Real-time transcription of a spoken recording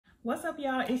What's up,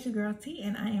 y'all? It's your girl T,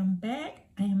 and I am back.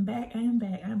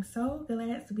 I'm so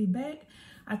glad to be back.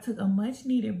 I took a much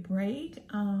needed break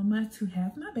to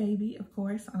have my baby, of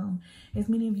course. As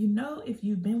many of you know, if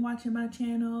you've been watching my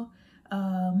channel,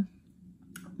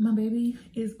 my baby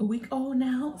is a week old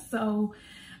now, so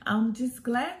I'm just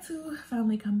glad to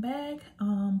finally come back.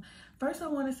 First, I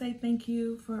want to say thank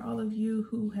you for all of you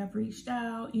who have reached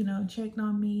out, checked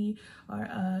on me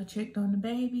or checked on the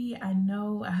baby. I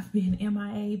know I've been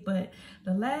MIA, but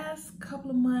the last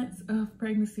couple of months of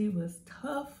pregnancy was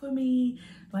tough for me.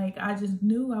 Like, I just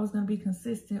knew I was going to be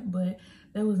consistent, but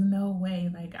there was no way.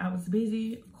 Like, I was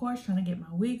busy, of course, trying to get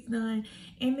my wigs done,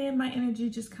 and then my energy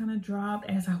just kind of dropped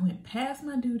as I went past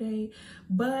my due date.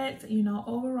 But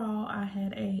overall, I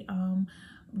had a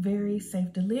very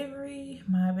safe delivery.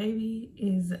 My baby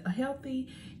is healthy.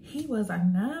 He was a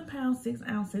 9 pounds 6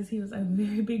 ounces. He was a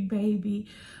very big baby,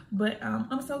 but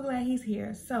I'm so glad he's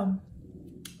here. So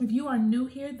if you are new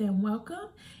here, then welcome.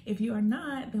 If you are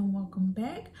not, then welcome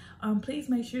back. Please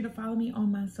make sure to follow me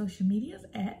on my social medias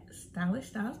at Stylish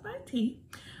Styles by T.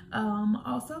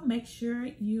 Also, make sure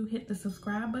you hit the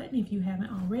subscribe button if you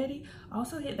haven't already.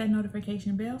 Also, hit that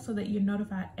notification bell so that you're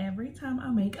notified every time I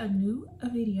make a new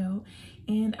video.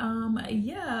 And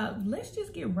yeah, let's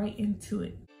just get right into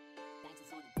it.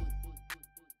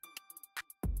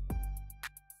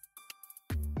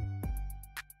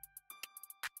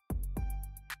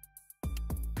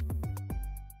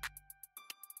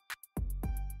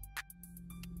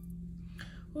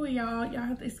 Oh, y'all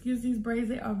have to excuse these braids.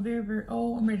 They are very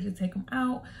old. I'm ready to take them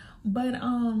out, but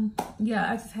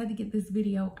yeah, I just had to get this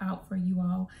video out for you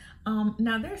all.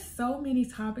 Now there's so many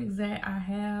topics that I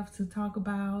have to talk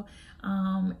about,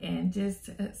 and just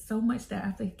so much that I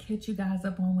have to catch you guys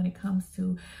up on when it comes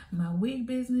to my wig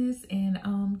business and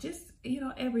just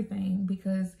everything,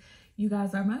 because you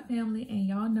guys are my family and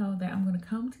y'all know that I'm going to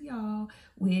come to y'all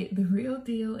with the real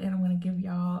deal, and I'm going to give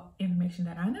y'all information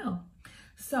that I know.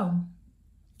 So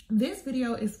this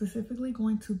video is specifically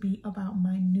going to be about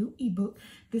my new ebook.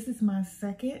 This is my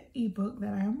second ebook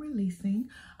that I am releasing.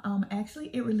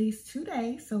 Actually, it released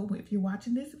today. So if you're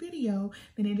watching this video,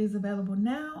 then it is available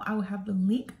now. I will have the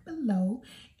link below.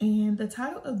 And the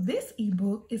title of this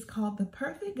ebook is called The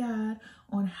Perfect Guide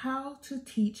on How to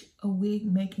Teach a Wig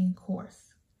Making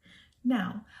Course.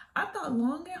 Now, I thought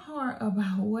long and hard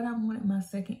about what I wanted my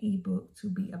second ebook to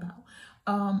be about.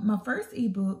 My first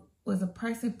ebook was a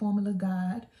pricing formula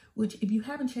guide, which if you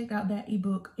haven't checked out that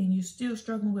ebook and you're still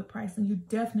struggling with pricing, you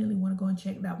definitely want to go and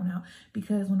check that one out,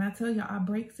 because when I tell you I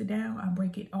breaks it down, I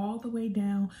break it all the way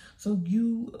down, so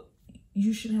you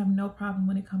should have no problem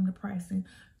when it comes to pricing.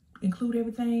 Include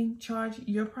everything, charge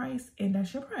your price, and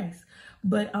that's your price.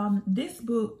 But this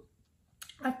book,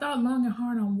 I thought long and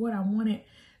hard on what I wanted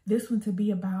this one to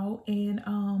be about. And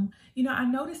I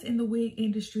noticed in the wig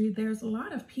industry, there's a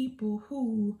lot of people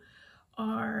who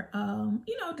are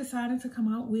deciding to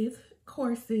come out with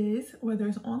courses, whether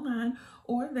it's online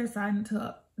or they're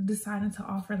deciding to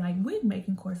offer like wig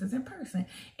making courses in person.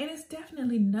 And it's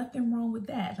definitely nothing wrong with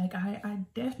that. Like, I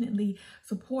definitely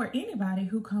support anybody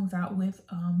who comes out with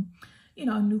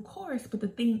a new course. But the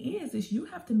thing is you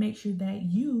have to make sure that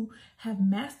you have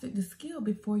mastered the skill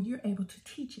before you're able to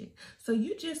teach it. So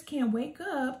you just can't wake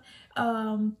up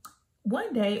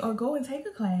one day or go and take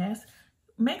a class,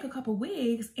 make a couple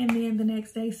wigs, and then the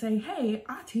next day say, hey,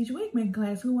 I teach wig making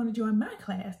class, who want to join my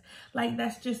class? Like,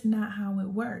 that's just not how it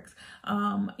works.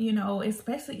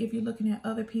 Especially if you're looking at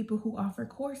other people who offer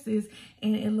courses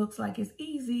and it looks like it's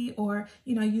easy, or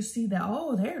you see that,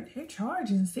 oh, they're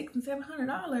charging $600 and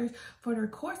 $700 for their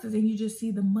courses, and you just see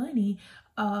the money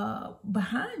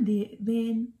behind it,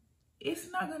 then it's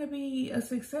not going to be a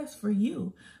success for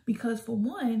you. Because for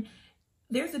one,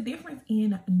 there's a difference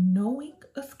in knowing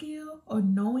a skill or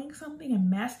knowing something and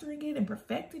mastering it and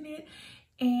perfecting it,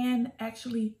 and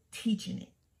actually teaching it.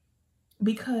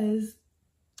 Because,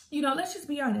 let's just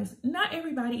be honest, not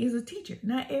everybody is a teacher.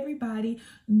 Not everybody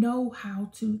know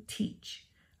how to teach.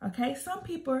 Okay? Some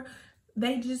people,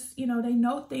 they just, they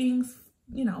know things,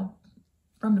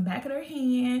 from the back of their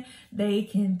hand. They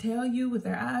can tell you with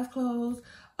their eyes closed,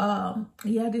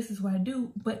 yeah, this is what I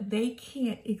do, but they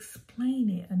can't explain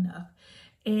it enough.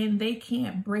 And they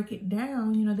can't break it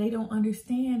down. They don't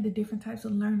understand the different types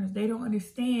of learners. They don't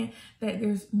understand that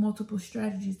there's multiple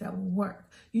strategies that will work.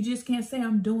 You just can't say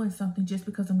I'm doing something just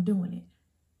because I'm doing it.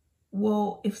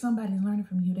 Well, if somebody's learning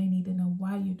from you, they need to know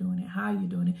why you're doing it, how you're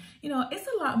doing it. It's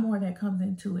a lot more that comes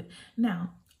into it.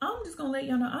 Now, I'm just going to let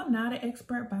y'all know I'm not an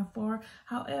expert by far.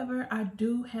 However, I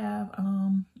do have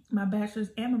my bachelor's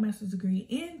and my master's degree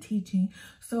in teaching,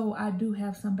 so I do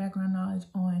have some background knowledge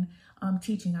on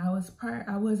teaching. I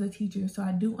was a teacher, so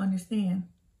I do understand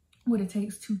what it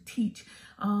takes to teach.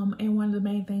 And one of the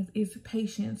main things is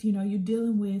patience. You know, you're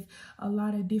dealing with a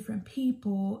lot of different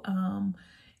people,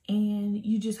 and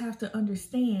you just have to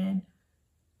understand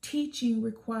teaching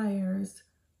requires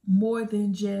more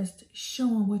than just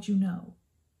showing what you know.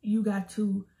 You got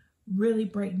to really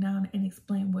break down and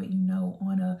explain what you know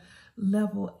on a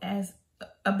level as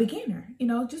a beginner. You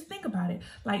know, just think about it.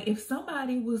 Like if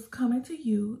somebody was coming to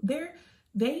you,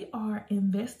 they are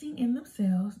investing in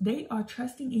themselves. They are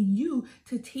trusting in you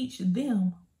to teach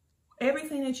them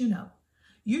everything that you know.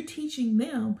 You're teaching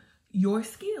them your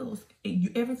skills,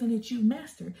 everything that you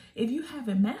mastered. If you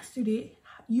haven't mastered it,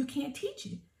 you can't teach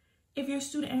it. If your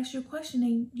student asks you a question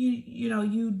and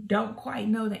you don't quite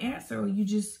know the answer, or you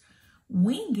just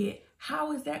wing it,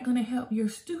 how is that going to help your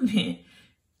student?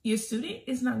 Your student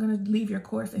is not going to leave your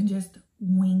course and just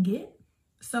wing it.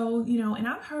 So, you know, and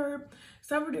I've heard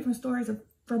several different stories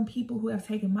from people who have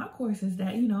taken my courses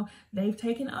that, you know, they've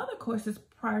taken other courses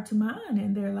prior to mine,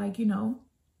 and they're like, you know,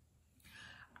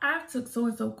 I took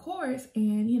so-and-so course,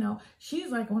 and, you know,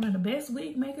 she's like one of the best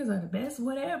wig makers or the best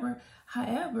whatever.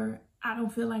 However, I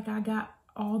don't feel like I got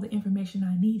all the information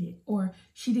I needed, or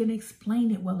she didn't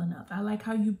explain it well enough. I like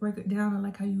how you break it down. I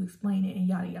like how you explain it, and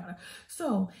yada, yada.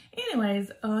 So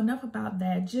anyways, enough about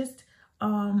that. Just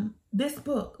this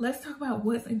book, let's talk about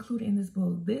what's included in this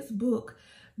book. This book,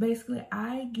 basically,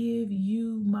 I give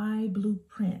you my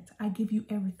blueprint. I give you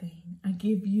everything. I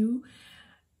give you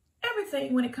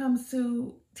everything when it comes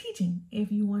to teaching.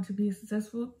 If you want to be a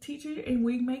successful teacher in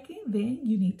wig making, then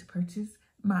you need to purchase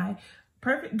my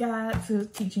perfect guide to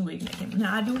teaching wig making.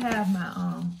 Now, I do have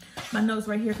my my notes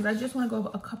right here because I just want to go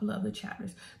over a couple of other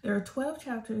chapters. There are 12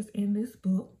 chapters in this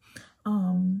book.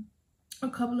 A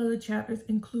couple of the chapters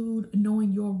include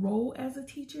knowing your role as a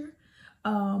teacher,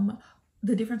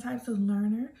 the different types of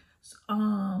learners,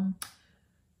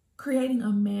 creating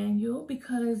a manual,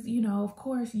 because, you know, of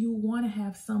course, you want to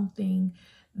have something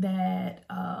that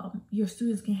your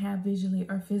students can have visually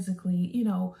or physically, you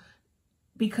know,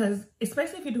 because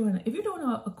especially if you're doing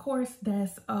a course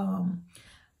that's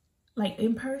like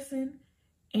in person,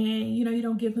 and, you know, you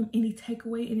don't give them anything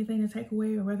to take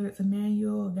away, or whether it's a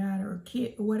manual, a guide, or a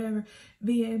kit or whatever,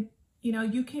 then, you know,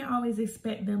 you can't always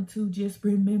expect them to just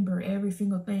remember every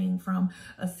single thing from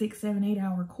a 6, 7, 8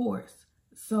 hour course.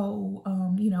 So,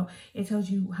 you know, it tells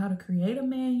you how to create a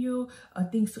manual,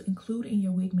 things to include in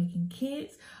your wig making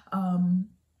kits. I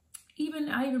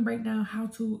even break down how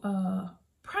to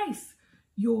price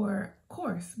your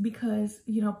course, because,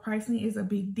 you know, pricing is a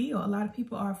big deal. A lot of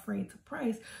people are afraid to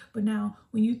price, but now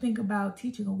when you think about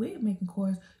teaching a wig making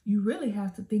course, you really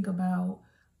have to think about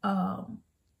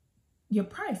your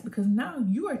price, because now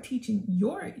you are teaching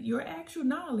your actual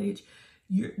knowledge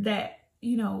that,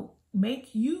 you know,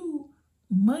 make you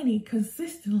money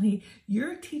consistently.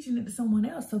 You're teaching it to someone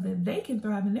else so that they can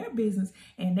thrive in their business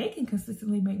and they can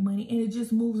consistently make money, and it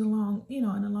just moves along, you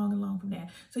know, and along from that.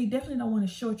 So you definitely don't want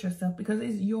to short yourself, because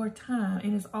it's your time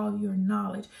and it's all your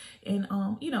knowledge, and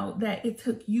you know, that it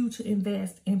took you to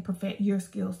invest and perfect your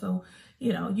skills. So,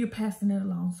 you know, you're passing it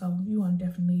along. So you want to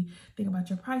definitely think about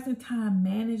your pricing, time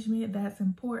management. That's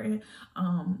important.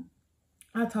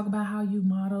 I talk about how you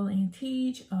model and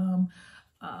teach,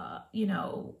 you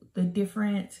know, the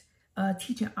different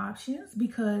teaching options,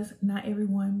 because not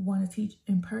everyone want to teach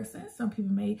in person. Some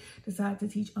people may decide to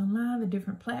teach online, the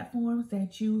different platforms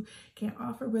that you can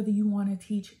offer, whether you want to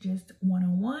teach just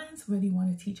one-on-ones, whether you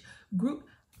want to teach group.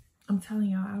 I'm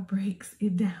telling y'all, I breaks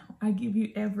it down. I give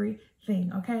you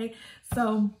everything, okay?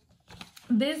 So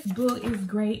this book is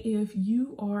great if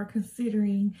you are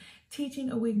considering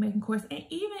teaching a wig making course. And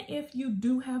even if you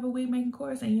do have a wig making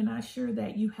course and you're not sure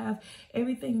that you have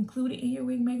everything included in your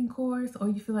wig making course, or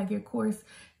you feel like your course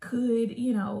could,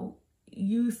 you know,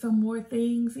 use some more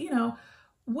things, you know,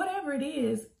 whatever it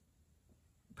is,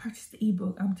 purchase the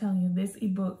ebook. I'm telling you, this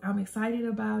ebook, I'm excited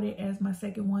about it as my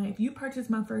second one. If you purchase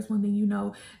my first one, then you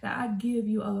know that I give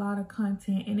you a lot of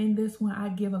content. And in this one, I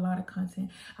give a lot of content.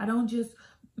 I don't just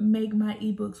make my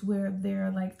ebooks where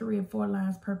they're like 3 or 4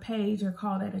 lines per page or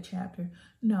call that a chapter.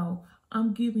 No,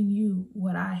 I'm giving you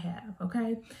what I have,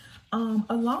 okay?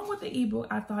 Along with the ebook,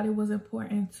 I thought it was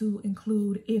important to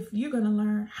include, if you're going to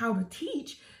learn how to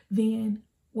teach, then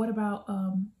what about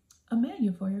a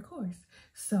manual for your course?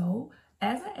 So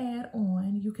as an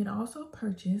add-on, you can also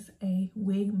purchase a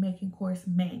wig making course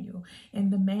manual,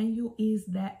 and the manual is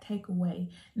that takeaway.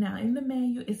 Now, in the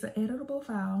manual, it's an editable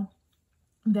file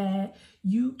that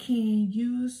you can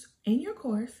use in your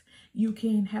course. You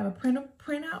can have a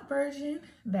printout version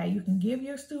that you can give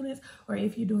your students, or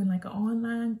if you're doing like an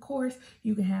online course,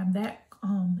 you can have that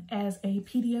as a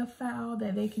PDF file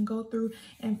that they can go through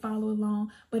and follow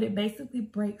along. But it basically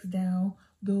breaks down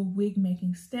the wig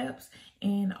making steps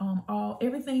and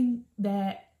everything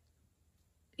that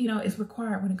is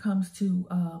required when it comes to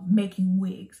making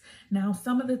wigs. Now,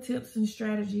 some of the tips and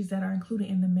strategies that are included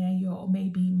in the manual may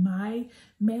be my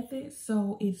method,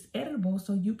 so it's editable,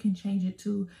 so you can change it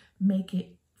to make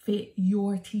it fit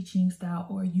your teaching style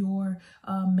or your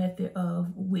method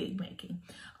of wig making.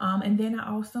 And then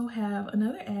I also have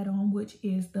another add-on, which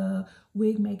is the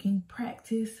wig making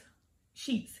practice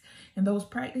sheets. And those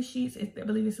practice sheets, I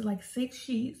believe it's like 6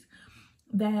 sheets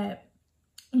that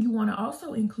you want to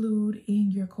also include in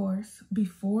your course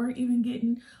before even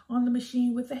getting on the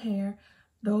machine with the hair.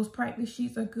 Those practice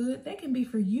sheets are good. They can be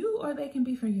for you or they can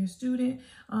be for your student,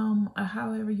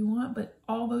 however you want. But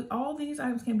all these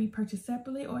items can be purchased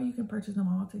separately, or you can purchase them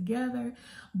all together.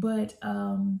 But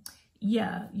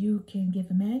yeah, you can get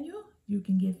the manual, you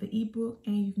can get the ebook,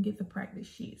 and you can get the practice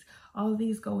sheets. All of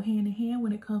these go hand in hand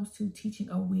when it comes to teaching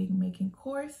a wig making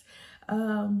course.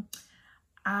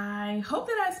 I hope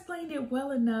that I explained it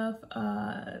well enough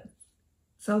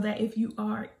so that if you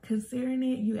are considering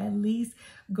it, you at least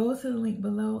go to the link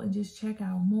below and just check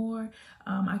out more.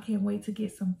 I can't wait to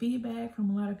get some feedback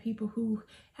from a lot of people who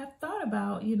have thought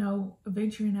about,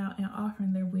 venturing out and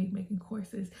offering their wig making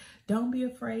courses. Don't be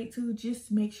afraid to,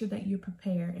 just make sure that you're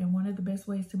prepared. And one of the best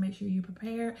ways to make sure you're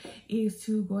prepared is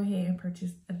to go ahead and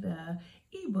purchase the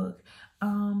ebook.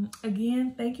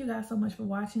 Again, thank you guys so much for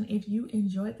watching. If you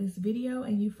enjoyed this video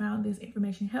and you found this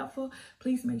information helpful,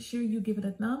 please make sure you give it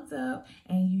a thumbs up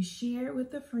and you share it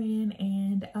with a friend.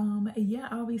 And yeah,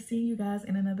 I'll be seeing you guys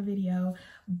in another video.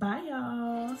 Bye,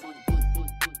 y'all.